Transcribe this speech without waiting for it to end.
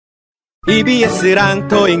EBS랑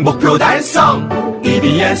토익 목표 달성!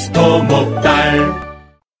 EBS토목달.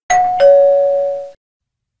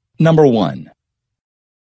 Number 1.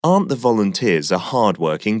 Aren't the volunteers a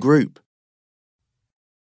hard-working group?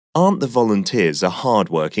 Aren't the volunteers a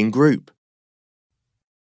hard-working group?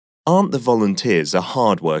 Aren't the volunteers a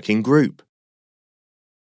hard-working group?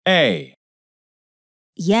 A.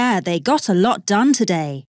 Yeah, they got a lot done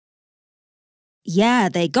today. Yeah,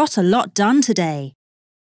 they got a lot done today.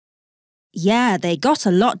 Yeah, they got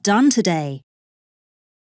a lot done today.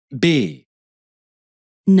 B.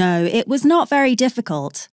 No, it was not very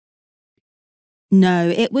difficult. No,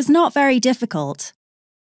 it was not very difficult.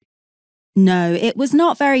 No, it was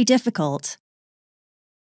not very difficult.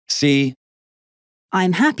 C.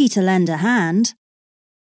 I'm happy to lend a hand.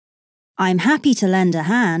 I'm happy to lend a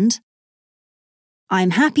hand.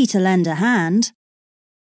 I'm happy to lend a hand.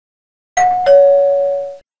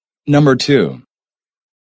 Number 2.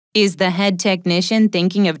 Is the head technician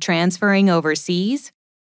thinking of transferring overseas?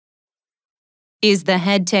 Is the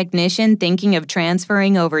head technician thinking of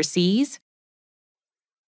transferring overseas?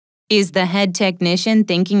 Is the head technician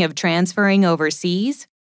thinking of transferring overseas?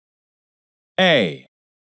 A.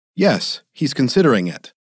 Yes, he's considering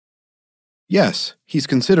it. Yes, he's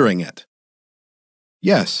considering it.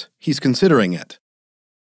 Yes, he's considering it.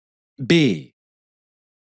 B.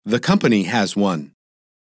 The company has one.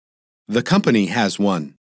 The company has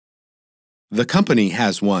one. The company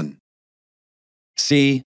has one.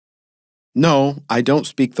 C. No, I don't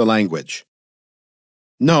speak the language.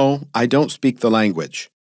 No, I don't speak the language.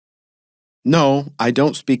 No, I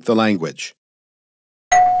don't speak the language.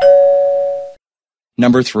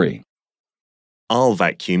 Number 3. I'll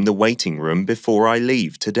vacuum the waiting room before I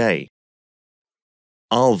leave today.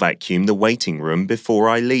 I'll vacuum the waiting room before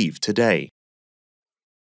I leave today.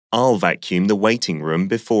 I'll vacuum the waiting room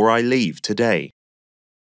before I leave today.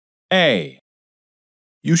 A.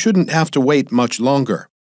 You shouldn't have to wait much longer.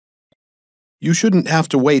 You shouldn't have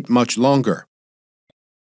to wait much longer.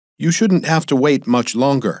 You shouldn't have to wait much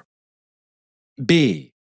longer.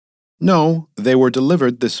 B. No, they were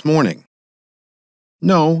delivered this morning.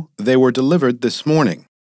 No, they were delivered this morning.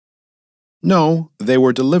 No, they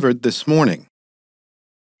were delivered this morning.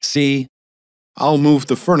 C. I'll move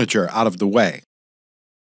the furniture out of the way.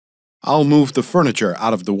 I'll move the furniture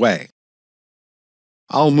out of the way.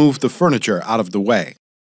 I'll move the furniture out of the way.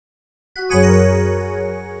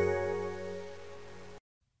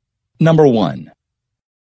 Number 1.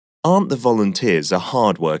 Aren't the volunteers a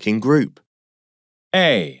hard-working group?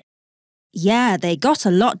 A. Yeah, they got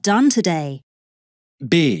a lot done today.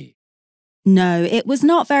 B. No, it was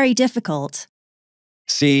not very difficult.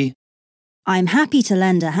 C. I'm happy to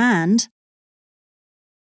lend a hand.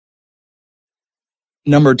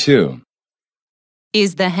 Number 2.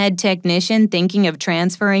 Is the head technician thinking of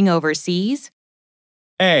transferring overseas?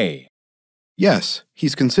 A. Yes,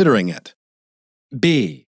 he's considering it.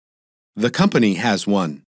 B. The company has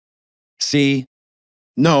one. C.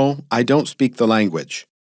 No, I don't speak the language.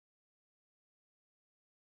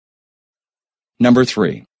 Number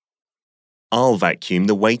 3. I'll vacuum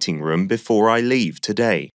the waiting room before I leave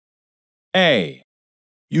today. A.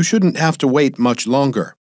 You shouldn't have to wait much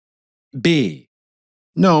longer. B.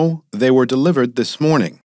 No, they were delivered this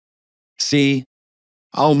morning. C.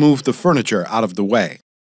 I'll move the furniture out of the way.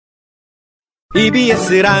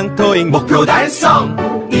 EBS랑 토익 목표 달성!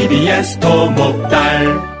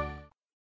 EBS토목달.